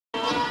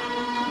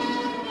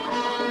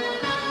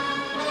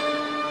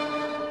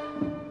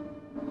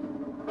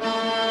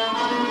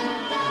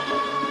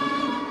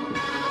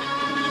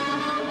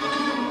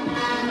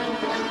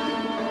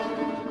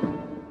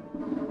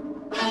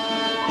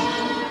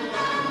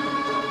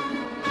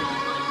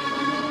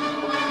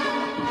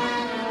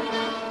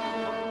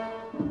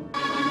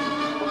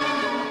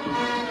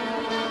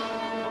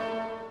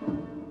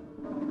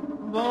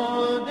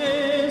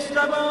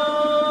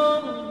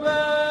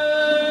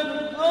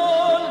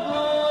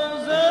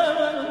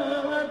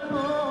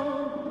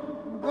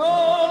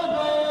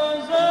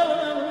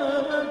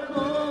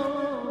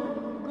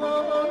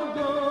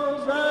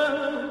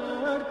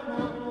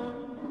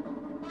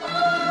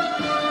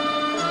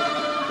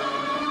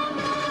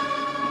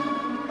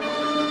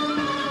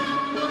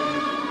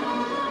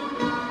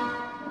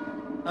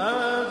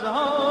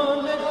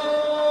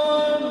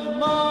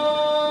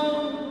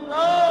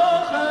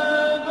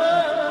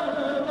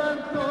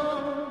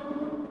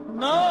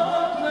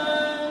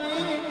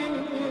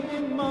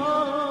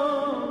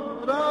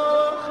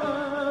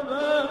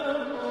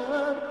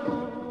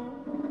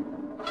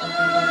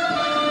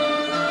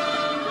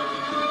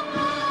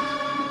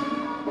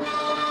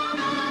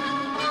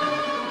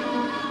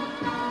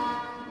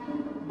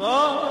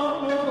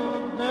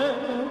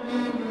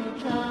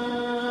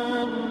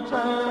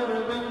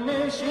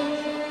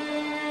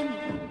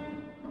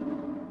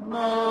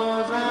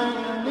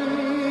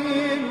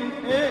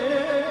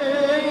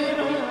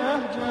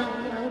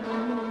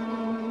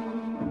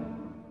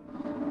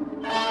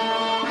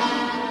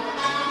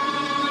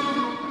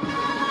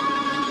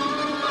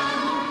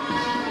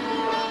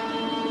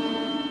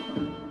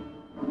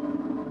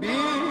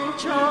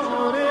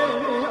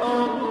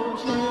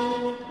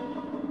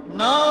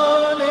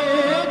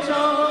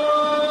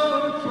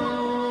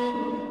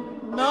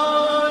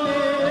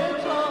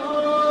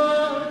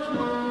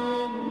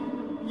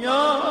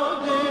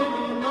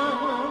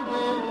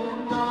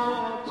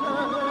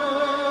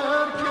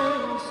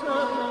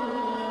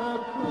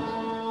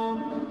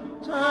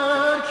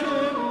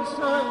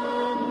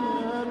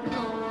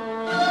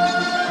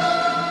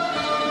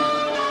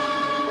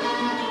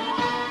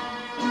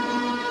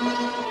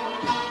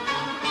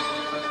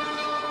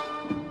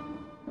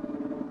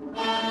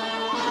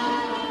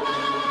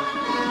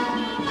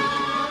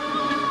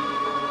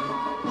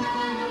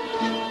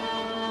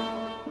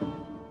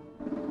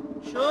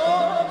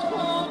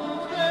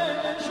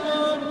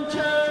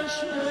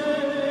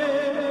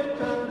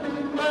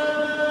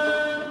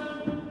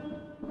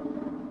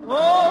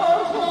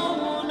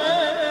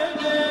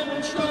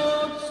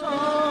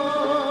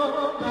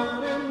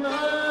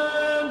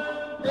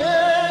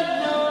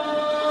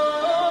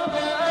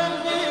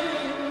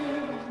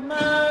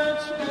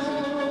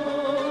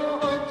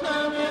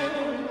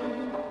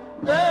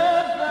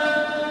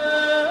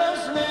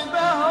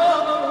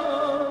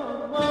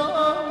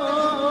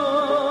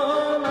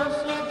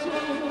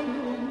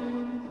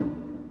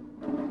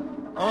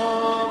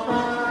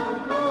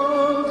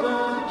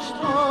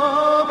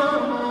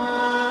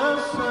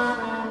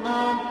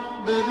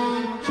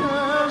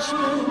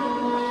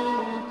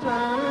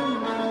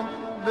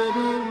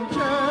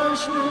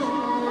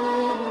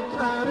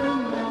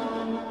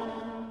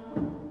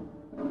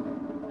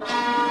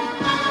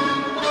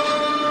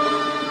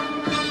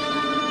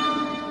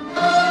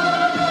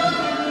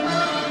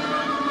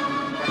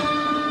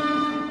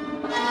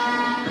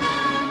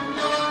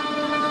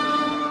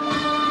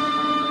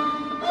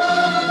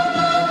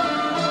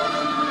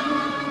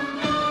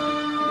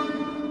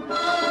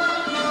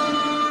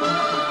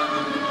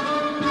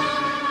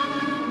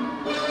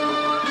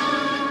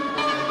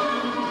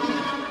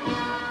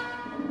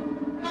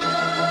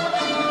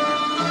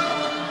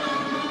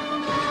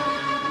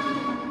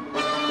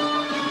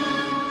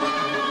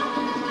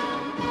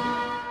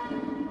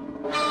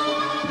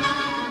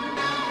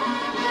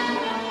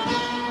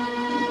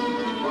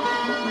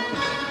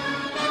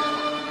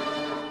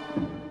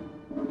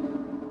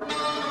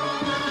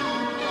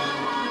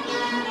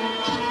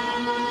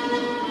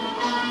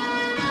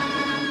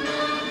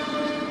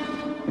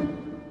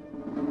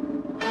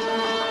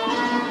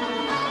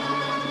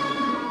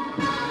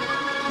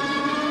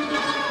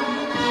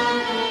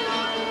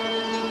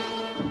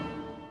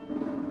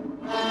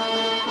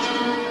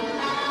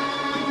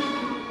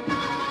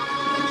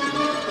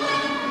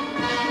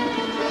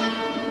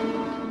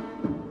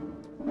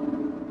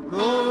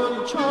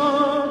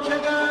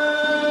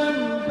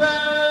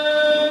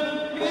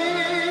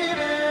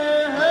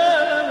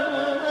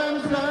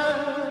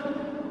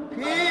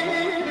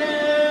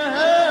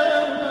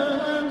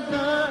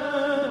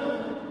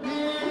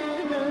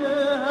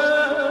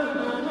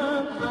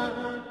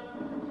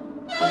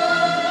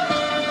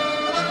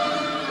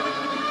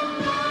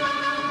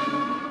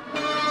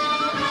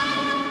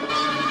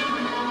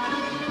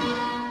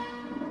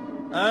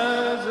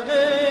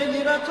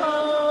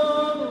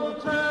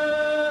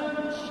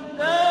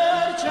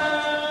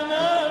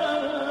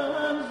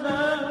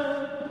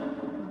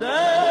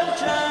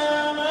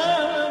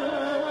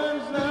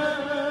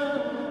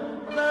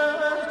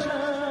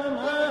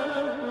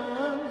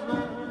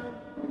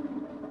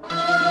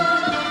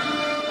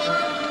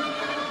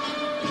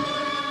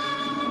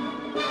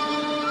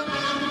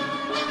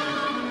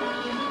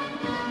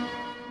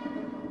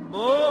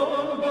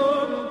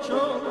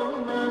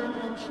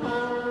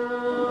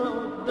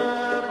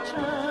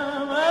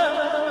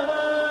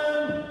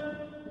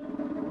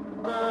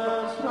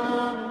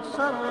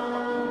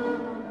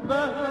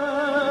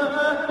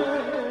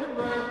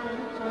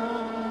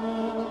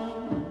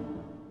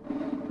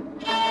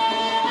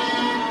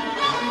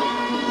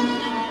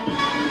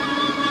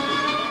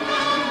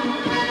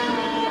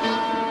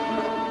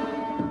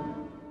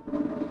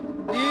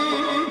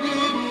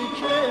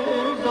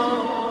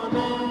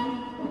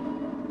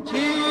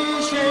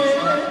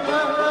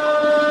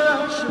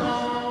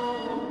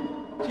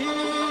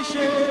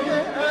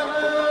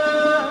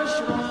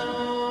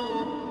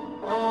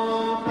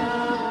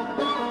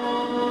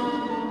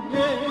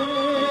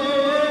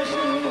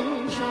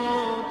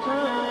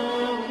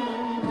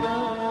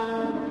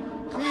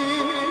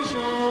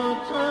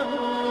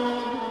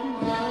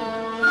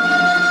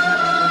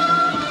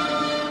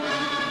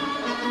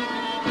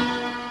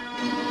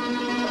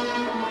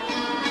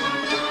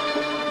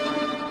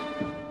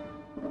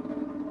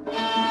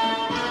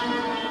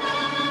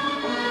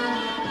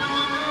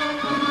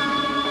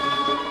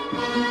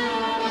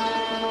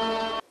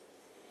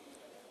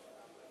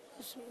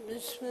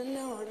بسم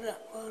الله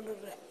الرحمن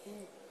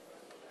الرحیم.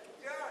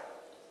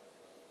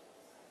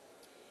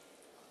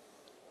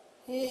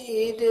 این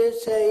عید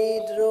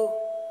سعید رو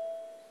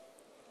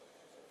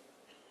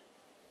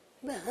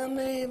به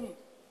همه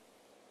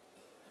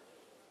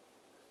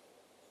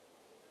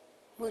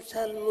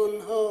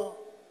مسلمان ها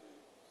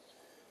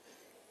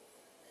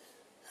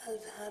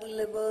از هر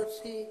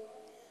لباسی،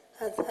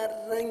 از هر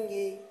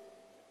رنگی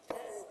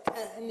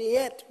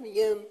تهنیت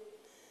میگم،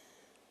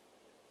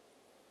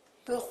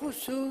 به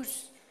خصوص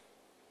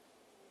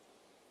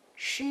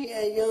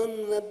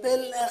شیعیان و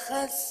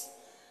بالاخص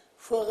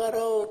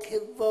فقرا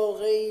که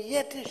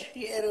واقعیت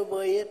شیعه رو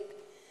باید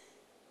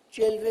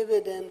جلوه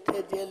بدن،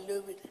 تجلی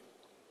بدن.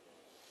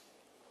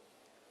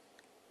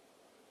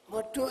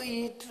 ما دو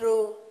عید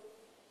رو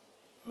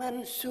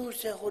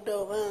منصوص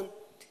خداوند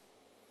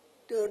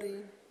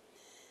داریم،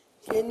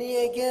 یعنی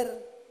اگر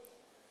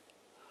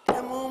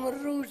تمام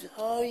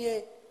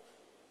روزهای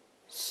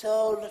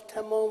سال،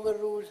 تمام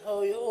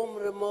روزهای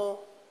عمر ما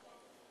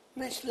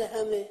مثل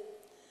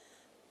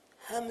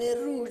همه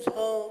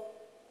روزها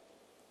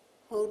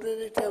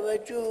مورد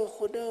توجه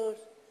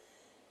خداست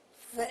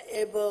و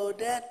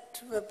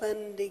عبادت و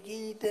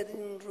بندگی در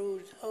این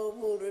روزها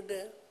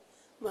مورد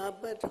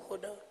محبت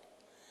خداست.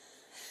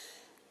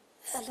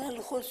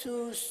 علل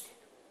خصوص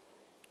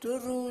دو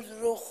روز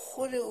رو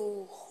خود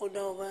او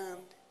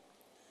خداوند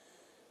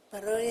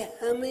برای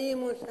همه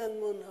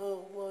مسلمان ها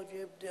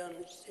واجب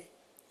دانسته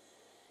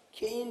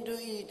که این دو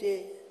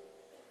عیده،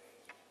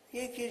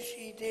 یکیش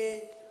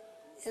عید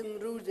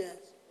امروز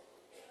است.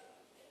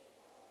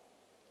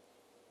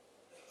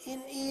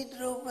 این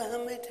عید رو به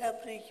همه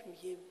تبریک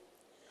میگیم.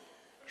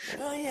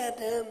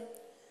 شاید هم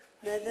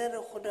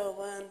نظر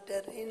خداوند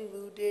در این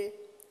بوده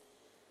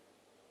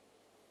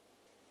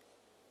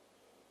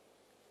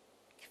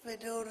به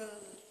دور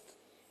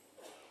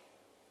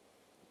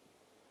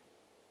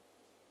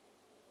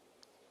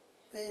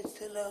به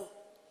اصطلاح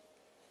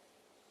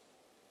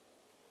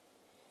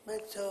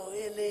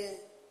مسائل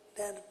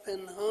در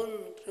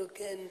پنهان رو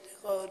که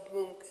انتقاد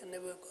ممکنه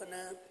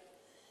بکنن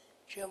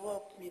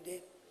جواب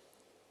میده.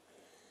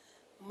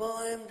 ما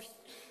هم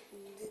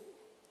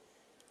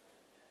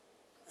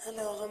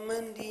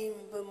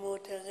علاقمندیم و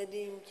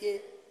معتقدیم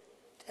که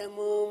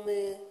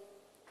تمام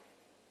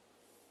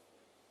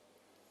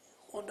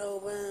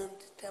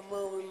خداوند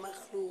تمام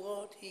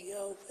مخلوقاتی که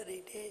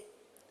آفریده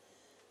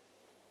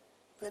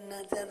به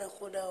نظر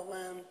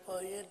خداوند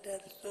باید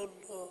در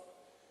صلح و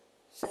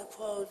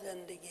صفا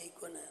زندگی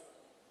کنند،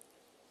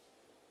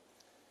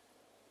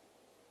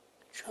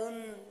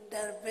 چون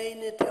در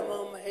بین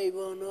تمام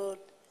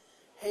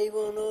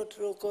حیوانات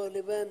رو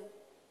غالباً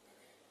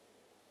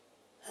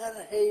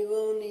هر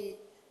حیوانی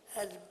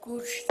از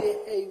گوشت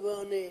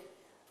حیوان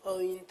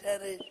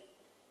پایین‌ترش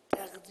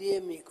تغذیه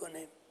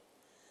میکنه.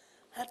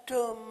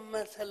 حتی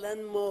مثلا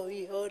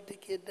ماهی‌هایی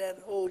که در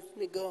حوض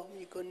نگاه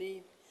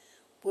میکنید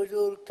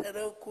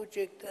بزرگترها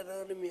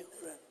کوچکترها رو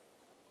میخورن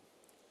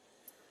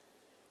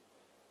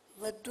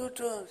و دو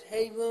تا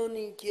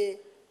حیوانی که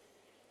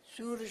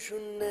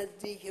زورشون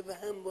نزدیک به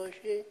هم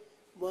باشه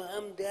با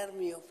هم در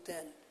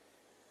میافتند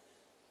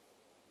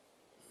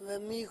و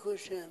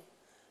میکشن.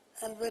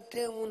 البته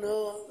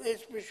اونها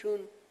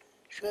اسمشون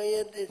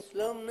شاید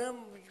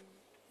اسلام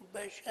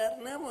بشر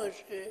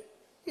نباشه،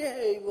 یه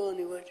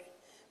حیوانی باشه،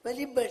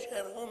 ولی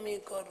بشرها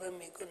این کار رو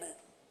میکنن.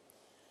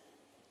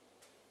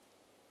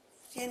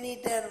 یعنی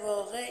در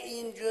واقع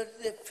این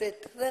جزء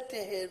فطرت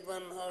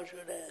حیوانها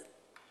شده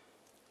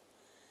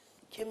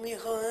که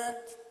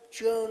میخواهند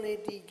جان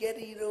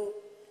دیگری رو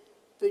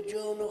به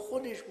جان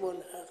خودش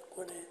ملحق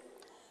کنه،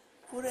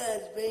 او رو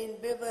از بین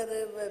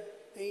ببره و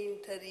به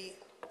این طریق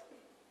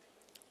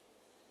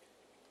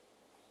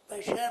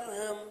بشر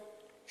هم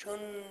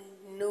چون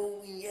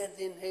نوعی از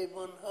این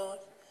حیوان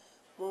هاست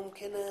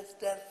ممکن است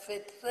در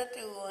فطرت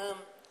او هم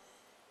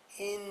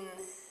این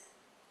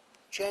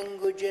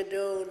جنگ و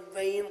جدال و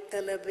این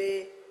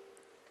غلبه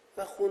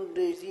و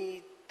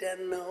خونریزی در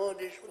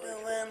نهادش باشه.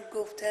 خداوند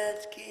گفته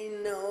است که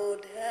این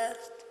نهاد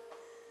هست،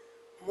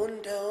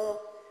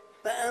 منتها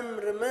به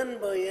امر من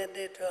باید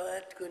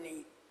اطاعت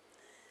کنید.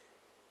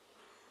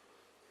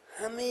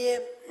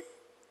 همه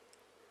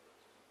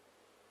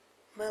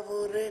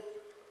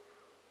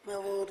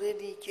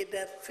مواردی که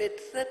در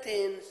فطرت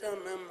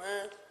انسان هم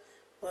هست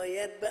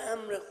باید به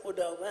امر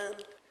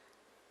خداوند.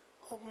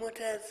 خب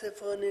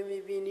متاسفانه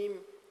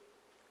میبینیم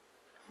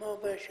ما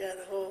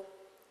بشرها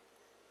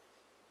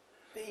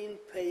به این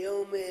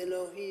پیام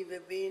الهی و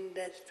به این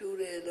دستور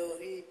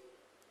الهی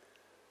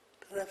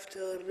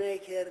رفتار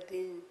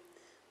نکردیم،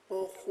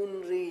 با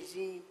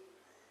خونریزی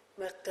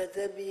و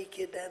غضبی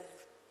که در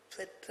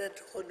فطرت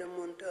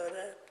خودمون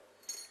دارد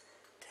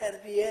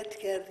تربیت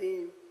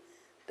کردیم.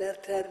 در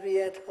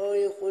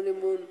تربیت‌های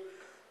خودمون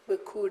به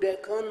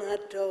کودکان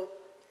حتی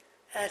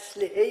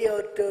اسلحه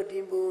یاد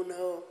دادیم به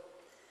اونها،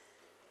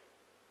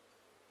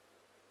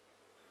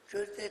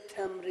 جزء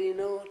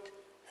تمرینات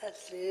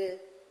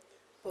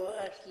با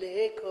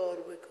اسلحه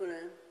کار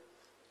بکنن،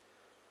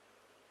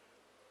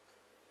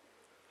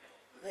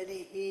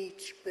 ولی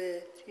هیچ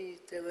به چیز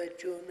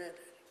توجه نداریم.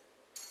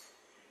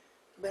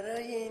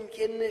 برای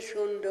اینکه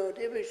نشون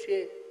داده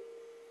بشه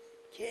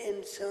که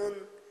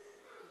انسان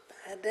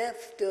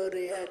هدف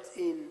داره از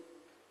این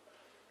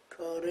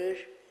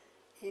کارش،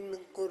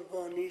 این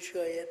قربانی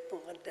شاید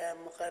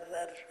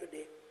مقرر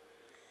شده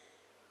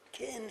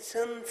که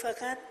انسان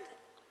فقط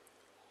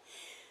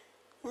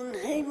اون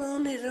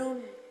حیوانی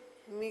رو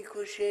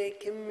میکشه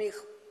که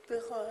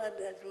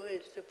بخواهد از او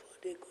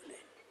استفاده کنه.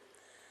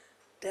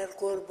 در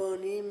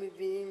قربانی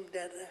میبینیم،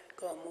 در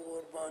احکام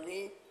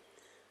قربانی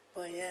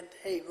باید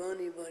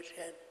حیوانی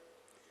باشد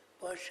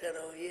با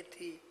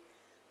شرایطی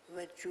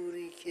و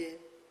جوری که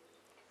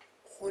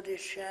خود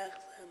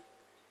شخص هم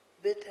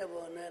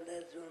بتواند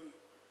از اون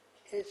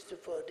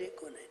استفاده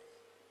کنه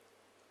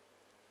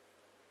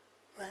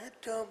و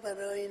حتی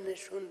برای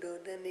نشون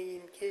دادن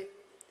این که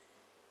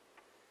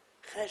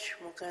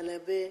خشم و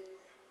غلبه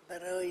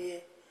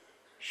برای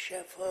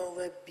شفا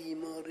و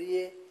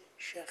بیماری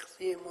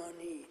شخصی ما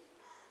نیست،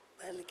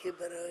 بلکه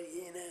برای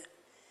اینه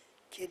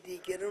که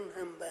دیگران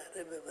هم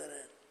بهره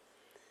ببرند.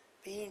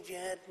 به این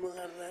جهت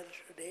مقرر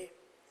شده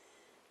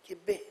که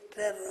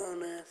بهتر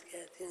آن است که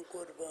از این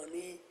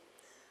قربانی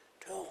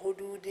تا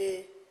حدود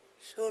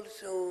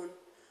ثلث اون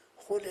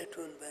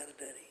خودتون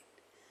بردارید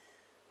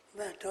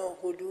و تا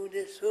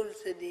حدود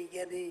ثلث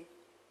دیگری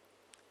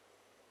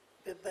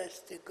به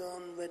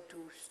بستگان و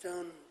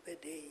دوستان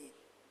بدهید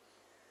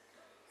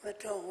و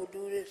تا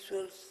حدود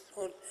ثلث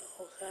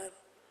آخر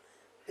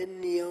به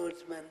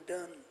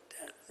نیازمندان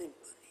تقسیم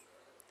کنید.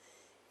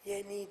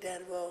 یعنی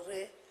در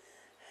واقع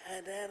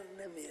هدر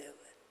نمی رود.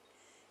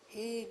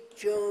 هیچ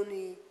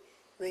جانی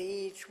و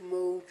هیچ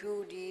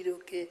موجودی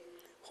رو که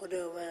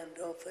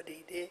خداوند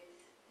آفریده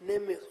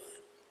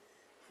نمیخواد،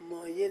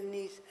 مایل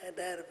نیست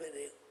هدر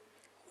بره.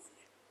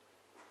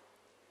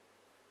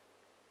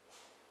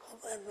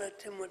 خب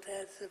البته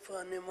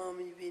متاسفانه ما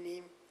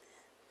میبینیم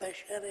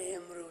بشر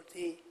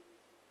امروزی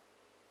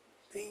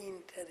به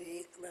این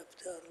طریق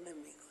رفتار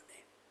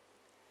نمیکنه.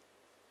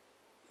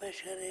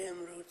 بشر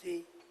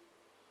امروزی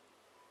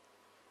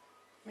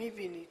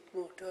میبینید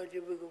محتاج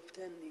به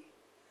گفتن نیست.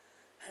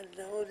 از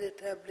لحاظ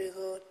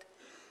تبلیغات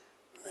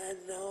و از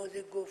لحاظ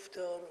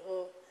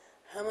گفتارها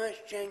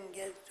همش جنگ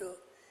است و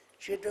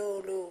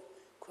جدال و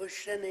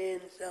کشتن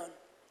انسان.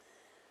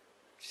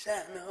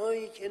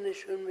 صحنه‌هایی که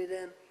نشون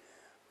میدن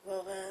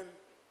واقعا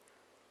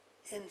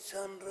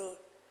انسان رو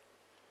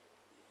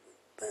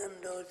به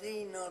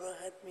اندازه‌ای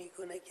ناراحت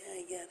میکنه که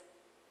اگر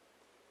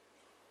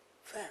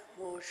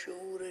فهم و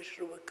شعورش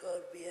رو به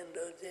کار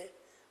بیندازه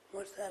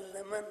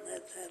مسلماً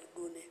از هر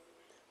گونه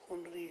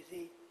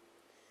خونریزی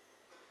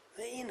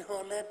و این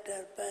حالت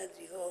در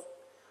بعضی ها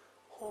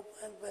خب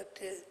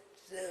البته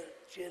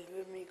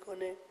جلوه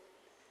میکنه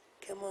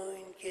که ما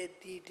این که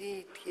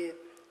دیدید که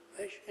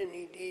و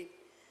شنیدید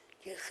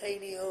که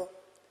خیلی ها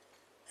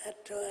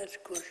حتی از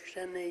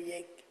کشتن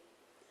یک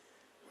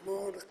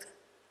مرغ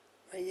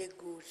و یک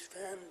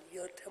گوسفند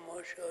یا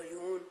تماشای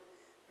اون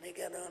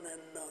نگرانن،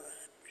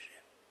 ناراحت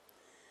میشه.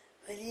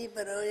 ولی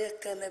برای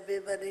غلبه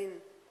بر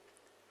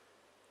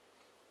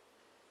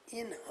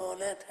این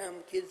حالت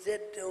هم که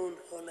ضد اون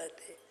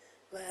حالته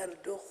و هر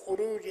دو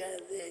خروج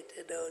از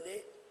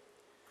اعتداله،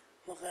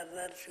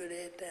 مقرر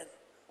شده در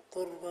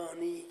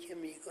قربانی که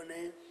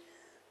میکنه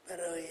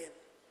برای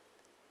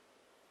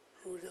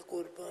روز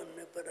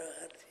قربان برای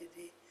هر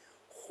چیزی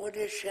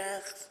خود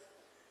شخص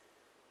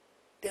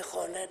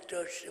دخالت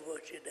داشته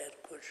باشه در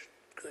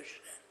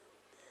کشتن.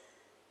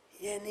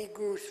 یعنی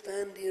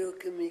گوسفندی رو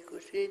که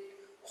میکشید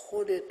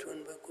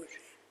خودتون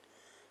بکشید.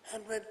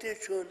 البته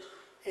چون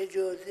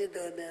اجازه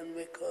دادن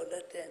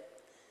وکالت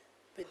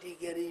به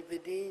دیگری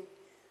بدین،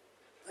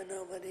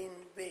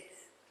 بنابراین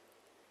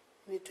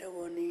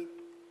میتوانید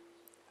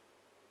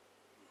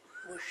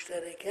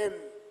مشترکاً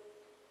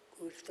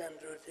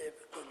گوسفند رو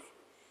ذبح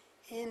کنید.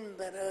 این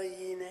برای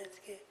این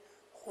است که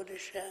خود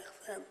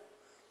شخص هم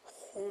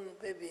خون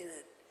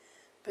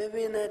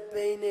ببیند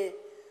بین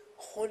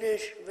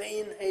خودش و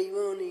این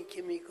حیوانی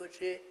که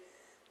میکشه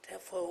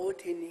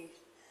تفاوتی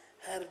نیست.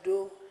 هر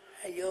دو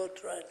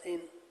حیات را از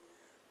این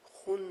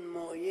خون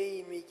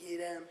مایه‌ای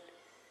میگیرند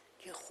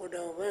که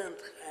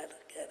خداوند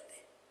خلق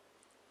کرده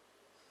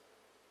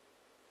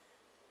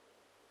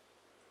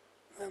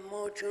و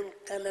ما چون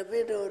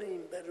غلبه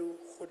داریم بر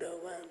او،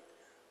 خداوند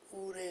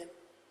او را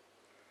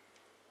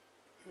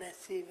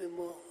نصیب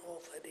ما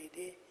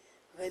آفریده،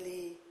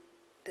 ولی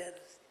در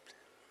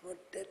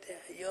مدت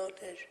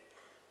حیاتش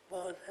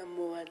باز هم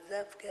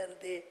موظف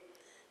کرده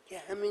که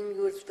همین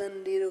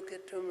گوسفندی رو که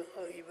تو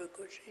میخوایی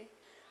بکشی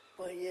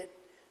باید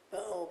به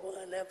آب و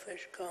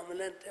علفش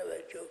کاملا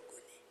توجه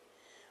کنی.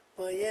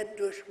 باید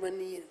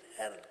دشمنی،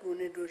 هر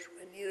گونه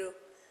دشمنی رو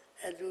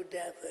از او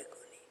دفع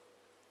کنی.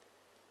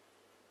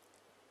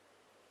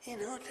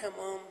 اینها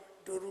تمام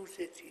دروس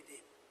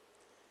چیزه.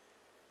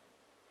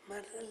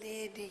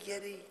 مسئله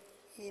دیگری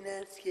این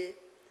است که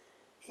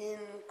این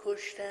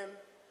کشتن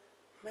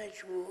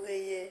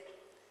مجموعه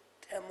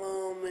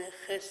تمام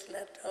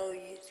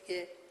خصلت‌هایی است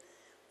که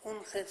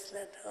اون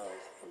خصلت‌ها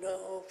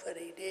خدا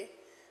آفریده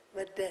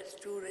و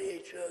دستور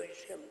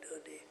اجرایش هم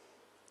داده.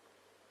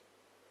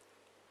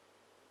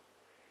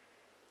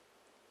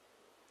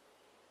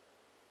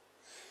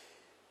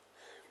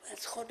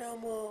 از خدا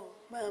ما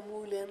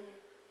معمولاً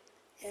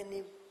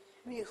یعنی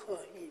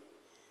میخواهیم،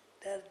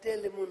 در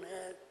دلمون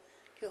هست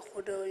که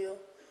خدایا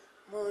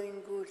ما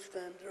این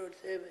گوسفند رو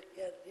ذبح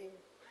کردیم،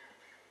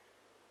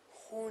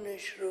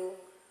 خونش رو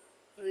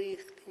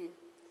ریختیم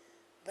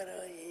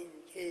برای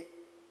اینکه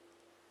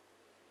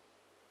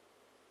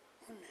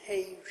اون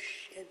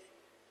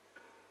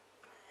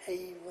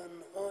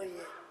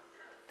حیوانهای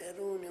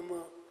درون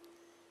ما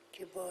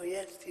که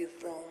بایستی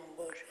رام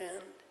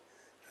باشند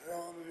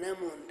رام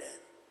نموندن.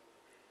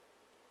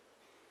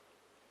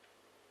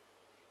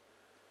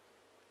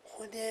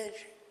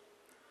 خودش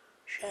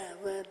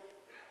شهوت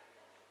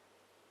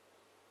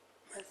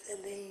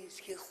مسئله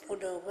است که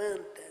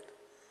خداوند در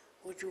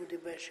وجود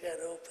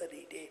بشر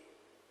آفریده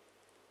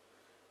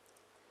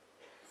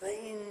و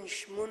این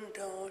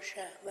منتها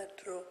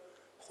شهوت رو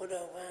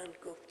خداوند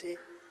گفته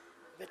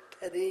به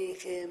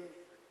طریق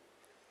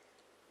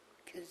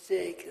که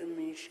ذکر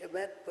می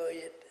شود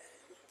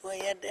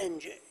باید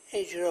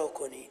اجرا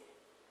کنید.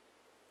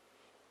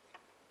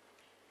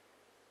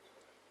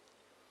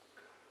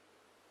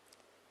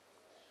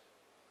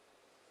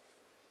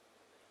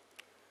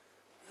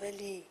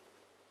 ولی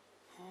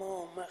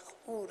ما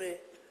مخمور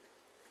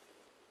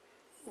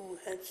او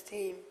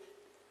هستیم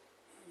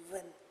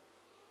و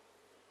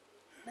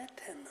نه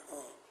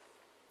تنها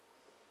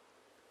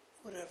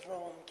او را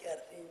رام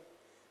کردیم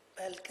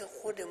بلکه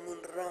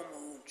خودمون رام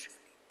اون شدیم.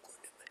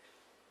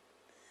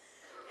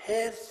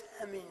 حرص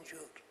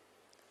همینجور،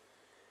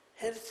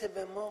 حرص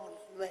به مال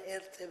و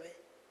حرص به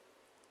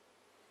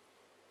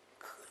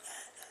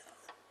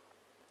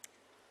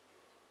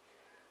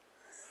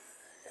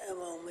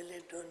عوامل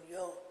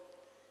دنیا،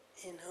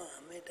 اینها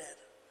همه در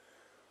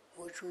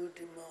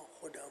وجود ما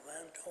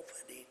خداوند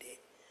آفریده،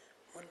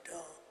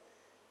 منتها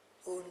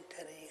اون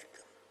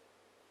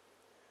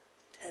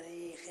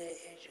طریق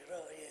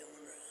اجرای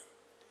اون را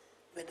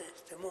به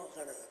دست ما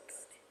قرار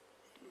داده.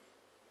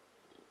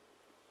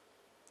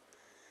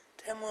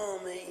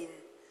 تمام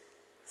این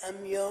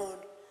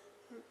امیال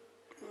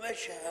و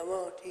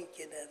شهواتی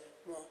که در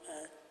ما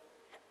هست،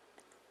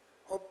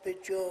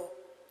 حب جا،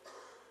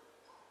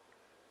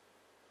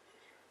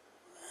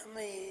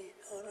 همه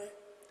آره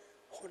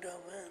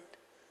خداوند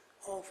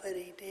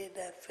آفریده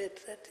در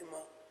فطرت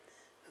ما،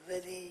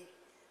 ولی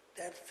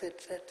در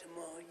فطرت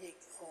ما یک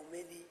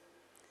عاملی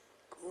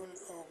که اون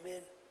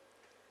عامل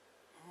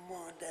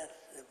ما در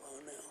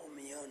زبان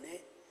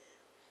عامیانه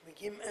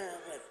میگیم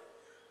عقل،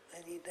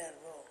 ولی در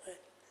واقع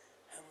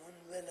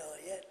همون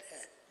ولایت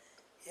هست،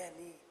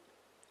 یعنی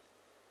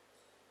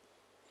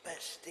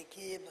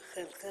بستگی به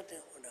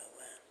خلقت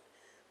خداوند،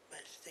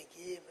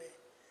 بستگی به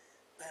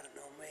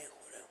برنامه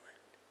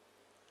خداوند.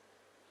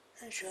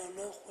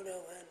 انشاءالله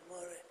خداوند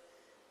ما را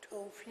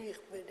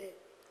توفیق بده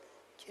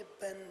که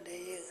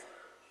بنده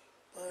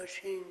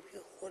باشیم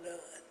که خدا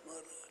از ما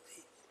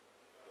راضی.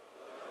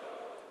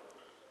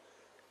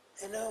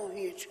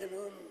 اللهی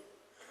چنان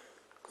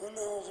کن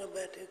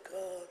عاقبت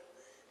کار،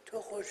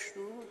 تو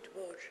خوشنود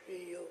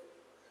باشی و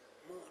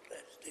ما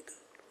رستگار.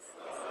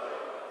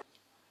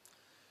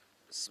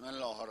 بسم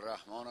الله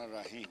الرحمن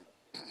الرحیم.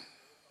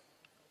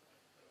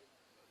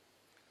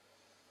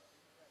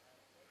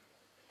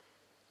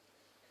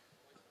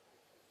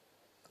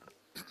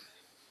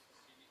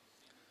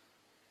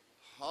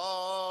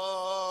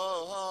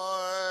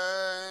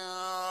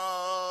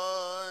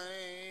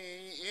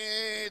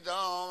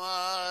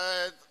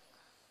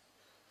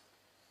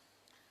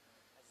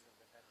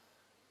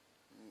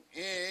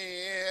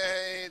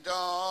 عید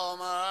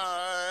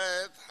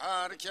آمد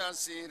هر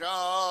کسی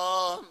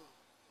را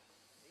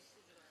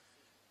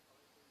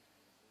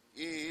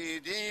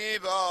عیدی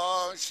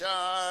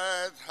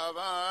باشد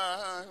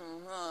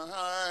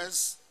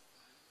هوس،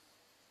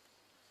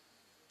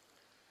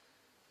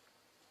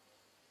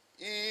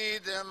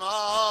 عید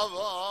ما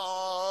و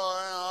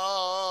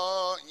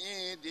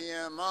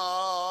عیدی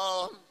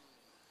ما،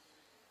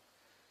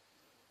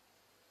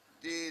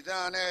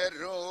 دیدن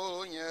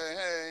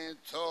روی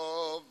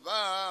تو بس.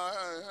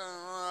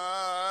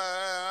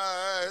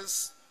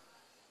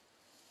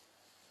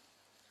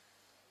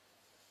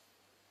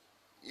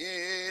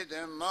 عید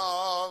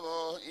ما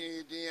و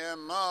عیدی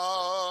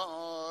ما،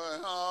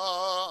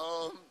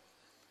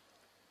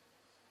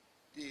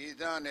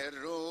 دیدن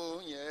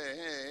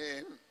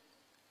روی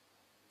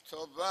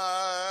تو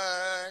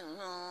بس.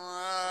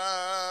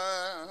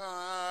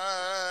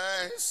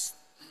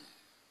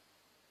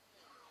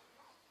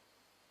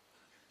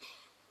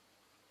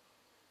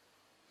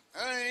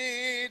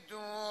 ای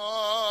دوست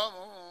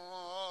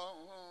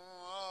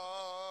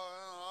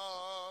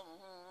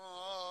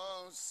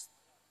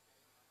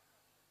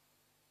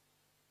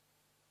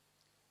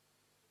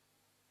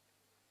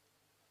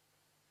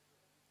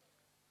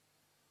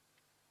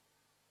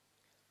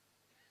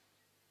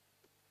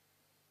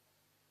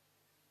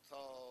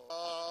تا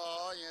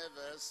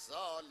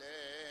وصال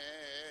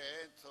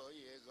تو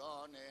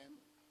یگانه،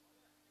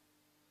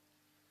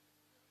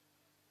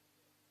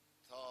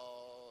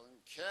 تا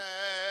کی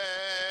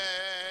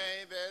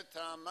به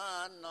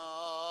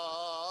تمنای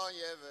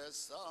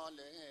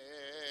وصال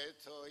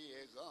تو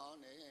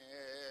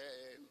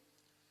یگانه،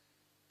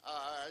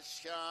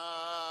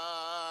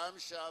 اشکم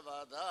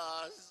شود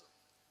از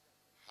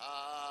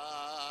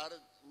هر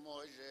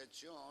مژه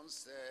چون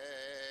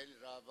سیل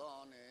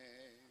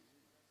روانه.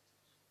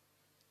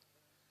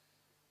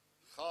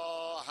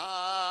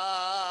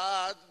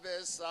 خواهد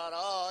به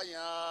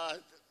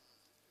سرایت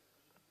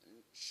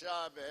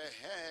شب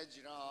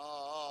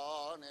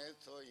هجران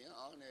تو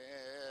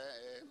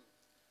یانه،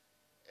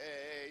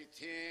 ای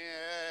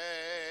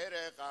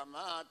تیر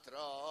غمت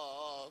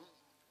را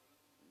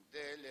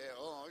دل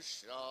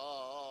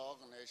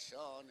عشاق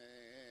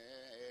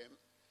نشانه.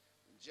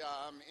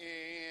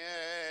 جمعی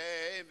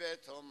به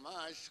تو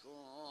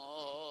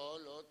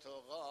مشغول و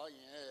تو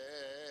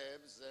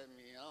غایب ز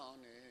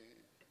میانه.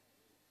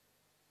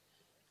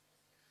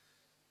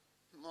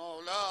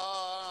 مولا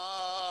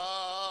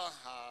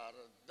هر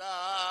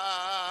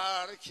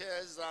در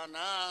که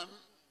زنم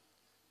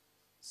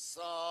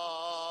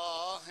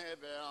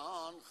صاحب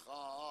آن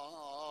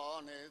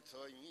خانه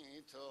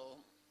تویی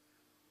تو،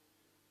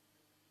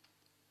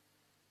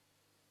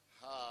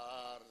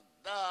 هر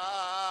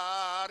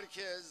در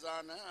که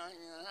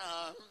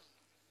زنم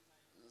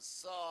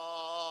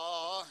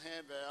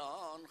صاحب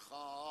آن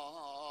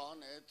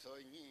خانه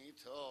تویی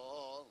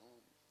تو،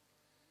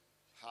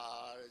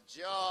 هر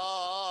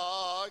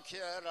جا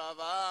که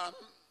روم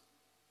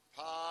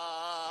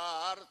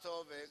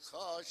پرتو به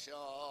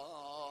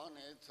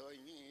کاشان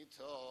تویی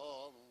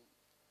تو،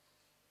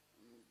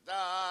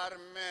 در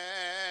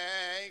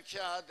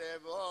میکده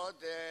و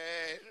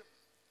دیر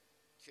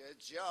که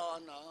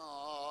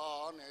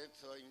جانان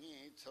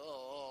تویی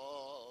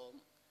تو،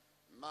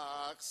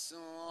 مقصود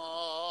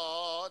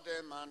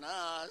من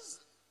از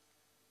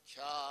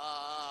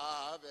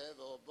کعبه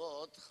و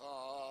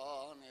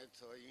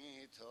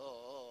تویی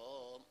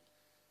تو،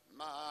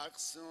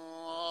 مقصود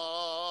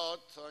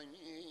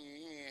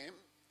تویی،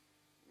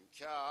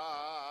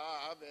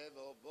 کعبه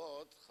و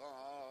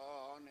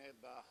بتخانه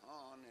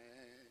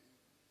بهانه.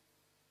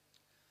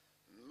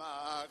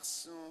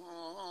 مقصود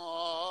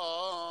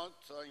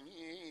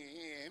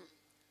تویی،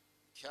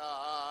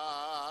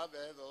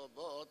 کعبه و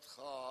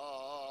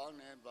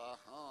بتخانه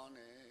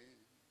بهانه.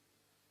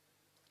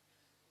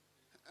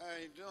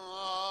 ای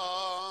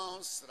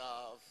دوست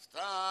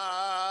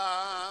رفتم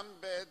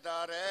به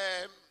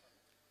در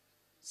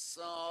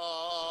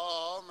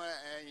صومعه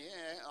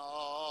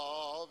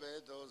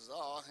عابد و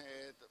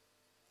زاهد،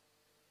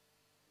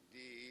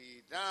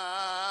 دیدم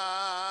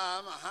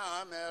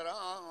همه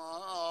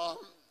را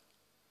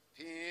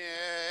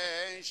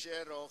پیش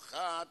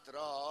رخت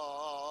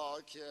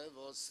راکع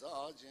و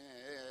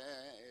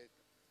ساجد،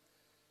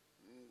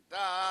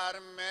 در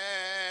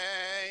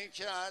میکده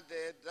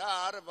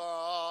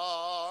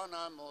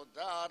دربانم و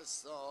در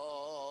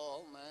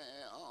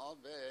صومعه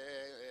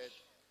عابد،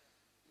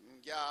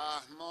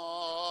 گه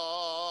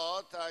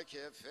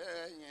معتکفه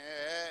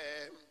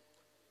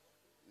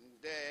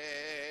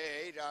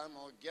دیرم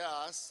و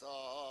گه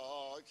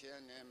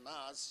ساکن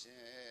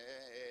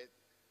مسجد.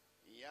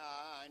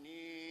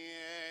 یعنی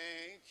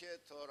که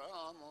تو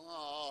را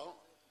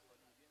ما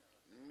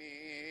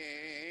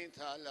می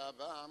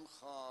طلبم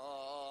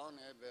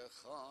خانه به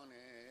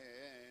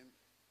خانه،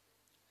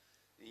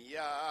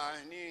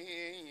 یعنی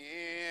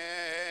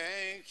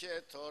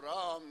که تو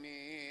را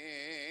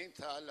می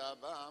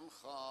طلبم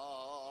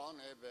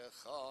خانه به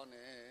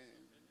خانه.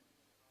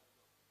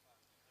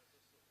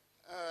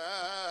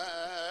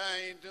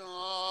 ای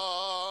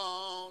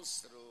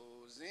دوست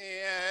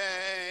روزی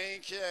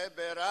که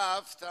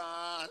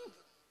برفتند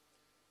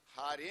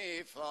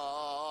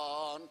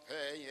حریفان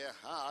پی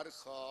هر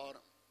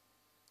خار،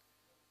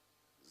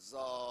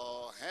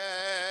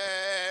 زاهد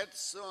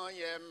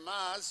سوی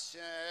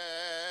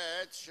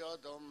مسجد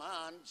شد و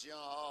من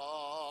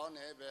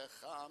جانب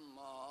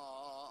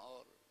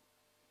خمار.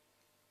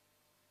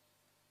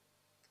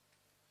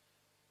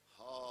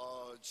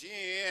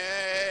 حاجی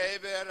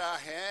به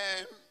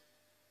رحم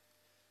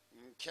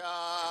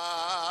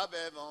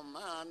کعبه و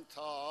من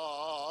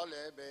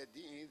طالب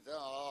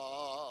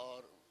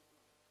دیدار،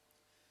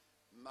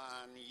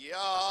 من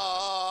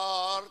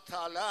یار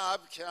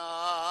طلب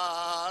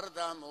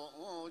کردم و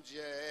او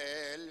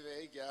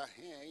جلوه گه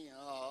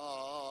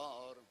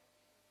یار،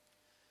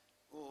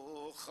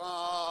 او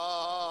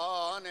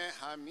خانه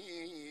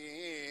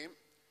همی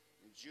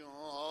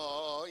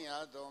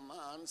جوید و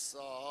من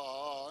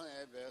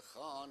صاحب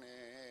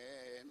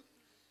خانه،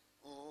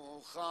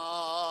 او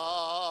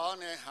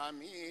خانه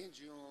همی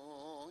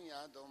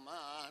جوید و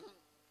من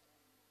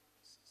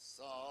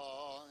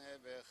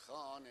صاحب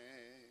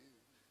خانه.